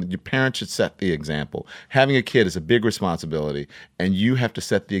example. Your parents should set the example. Having a kid is a big responsibility, and you have to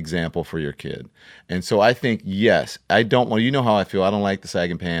set the example for your kid. And so I think, yes, I don't want, you know how I feel. I don't like the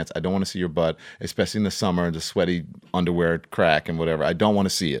sagging pants. I don't want to see your butt, especially in the summer, the sweaty underwear crack and whatever. I don't want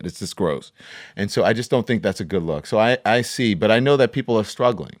to see it. It's just gross. And so I just don't think that's a good look. So I see, but I know that people are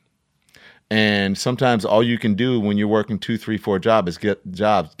struggling. And sometimes all you can do when you're working 2, 3, 4 jobs is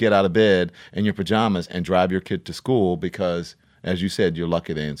get out of bed in your pajamas and drive your kid to school because, as you said, you're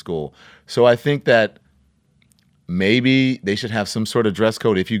lucky they're in school. So I think that maybe they should have some sort of dress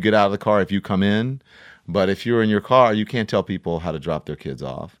code if you get out of the car, if you come in. But if you're in your car, you can't tell people how to drop their kids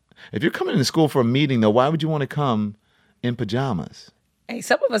off. If you're coming to school for a meeting, though, why would you want to come in pajamas? Hey,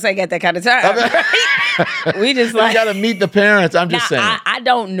 some of us ain't got that kind of time, right? We just like... You got to meet the parents. I'm just saying. I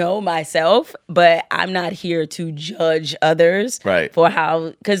don't know myself, but I'm not here to judge others for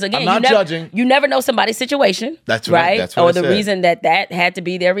how... Because again, I'm not judging. You never know somebody's situation. That's right. That's what or I the said. Reason that had to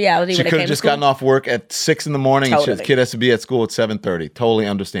be their reality when it came to school. She could have just gotten off work at 6 in the morning. Totally. And the kid has to be at school at 7:30. Totally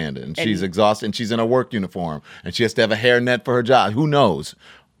understand it. And she's exhausted and she's in a work uniform. And she has to have a hairnet for her job. Who knows?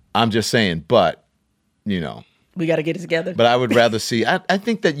 I'm just saying. But, we got to get it together. But I would rather see, I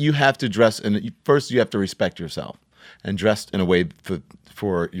think that you have to dress, and first you have to respect yourself and dress in a way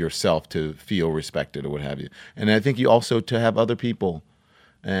for yourself to feel respected or what have you. And I think you also to have other people.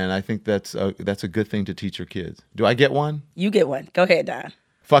 And I think that's a good thing to teach your kids. Do I get one? You get one. Go ahead, Don.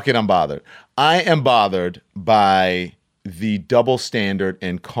 Fuck it, I'm bothered. I am bothered by the double standard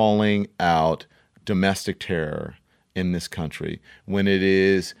in calling out domestic terror in this country when it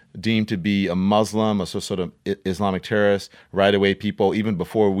is deemed to be a Muslim, a sort of Islamic terrorist. Right away, people, even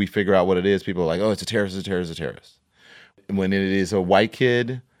before we figure out what it is, people are like, oh, it's a terrorist, it's a terrorist, it's a terrorist. When it is a white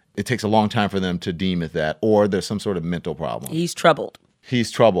kid, it takes a long time for them to deem it that, or there's some sort of mental problem. He's troubled.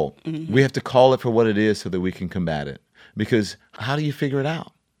 He's troubled. Mm-hmm. We have to call it for what it is so that we can combat it. Because how do you figure it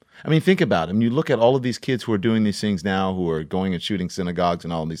out? I mean, think about it. I mean, you look at all of these kids who are doing these things now, who are going and shooting synagogues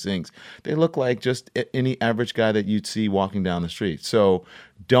and all of these things. They look like just any average guy that you'd see walking down the street. So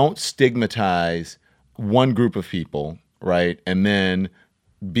don't stigmatize one group of people, right? And then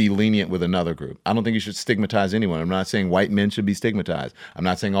be lenient with another group. I don't think you should stigmatize anyone. I'm not saying white men should be stigmatized. I'm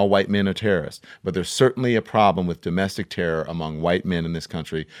not saying all white men are terrorists. But there's certainly a problem with domestic terror among white men in this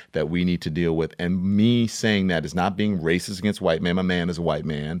country that we need to deal with. And me saying that is not being racist against white men. My man is a white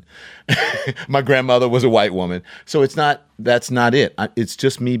man. My grandmother was a white woman. So that's not it. It's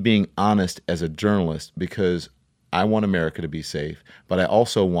just me being honest as a journalist because I want America to be safe, but I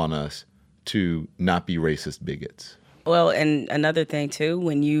also want us to not be racist bigots. Well, and another thing, too,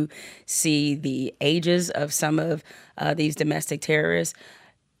 when you see the ages of some of these domestic terrorists,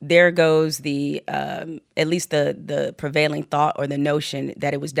 there goes the at least the prevailing thought or the notion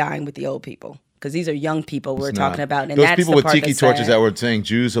that it was dying with the old people. Because these are young people we're talking about. And those that's people the with part tiki torches that were saying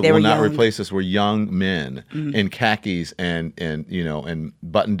Jews will not replace us were young men in khakis and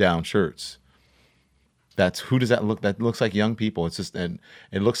button-down shirts. Who does that look? That looks like young people. It's just, and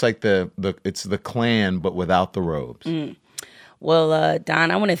it looks like it's the Klan, but without the robes. Well, Don,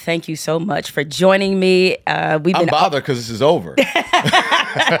 I want to thank you so much for joining me. I'm bothered because this is over.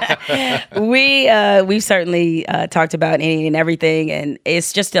 We've certainly talked about any and everything, and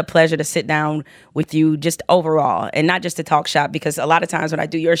it's just a pleasure to sit down with you just overall, and not just to talk shop, because a lot of times when I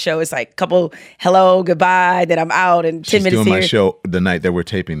do your show, it's like a couple hello, goodbye, then I'm out, and 10 She's minutes doing here. my show the night that we're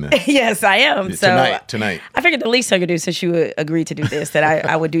taping this. Yes, I am. So Tonight. I figured the least I could do, since you agreed to do this, that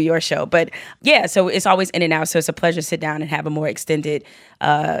I would do your show. But yeah, so it's always in and out. So it's a pleasure to sit down and have a more extended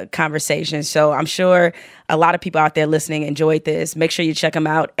conversation. So I'm sure a lot of people out there listening enjoyed this. Make sure you check him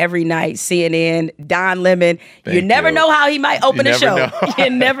out every night. CNN, Don Lemon. You never know how he might open a show. You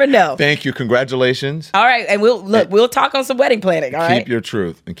never know. Thank you. Congratulations. All right. And we'll talk on some wedding planning. All right. Keep your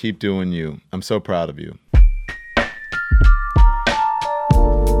truth and keep doing you. I'm so proud of you.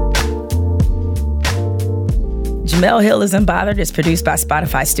 Jemele Hill is Unbothered is produced by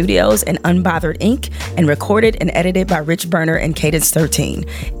Spotify Studios and Unbothered Inc. and recorded and edited by Rich Berner and Cadence 13.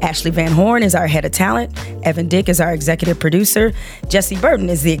 Ashley Van Horn is our head of talent. Evan Dick is our executive producer. Jesse Burton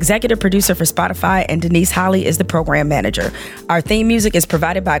is the executive producer for Spotify, and Denise Holly is the program manager. Our theme music is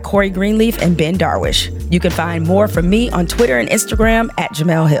provided by Corey Greenleaf and Ben Darwish. You can find more from me on Twitter and Instagram at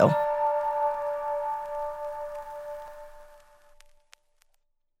Jemele Hill.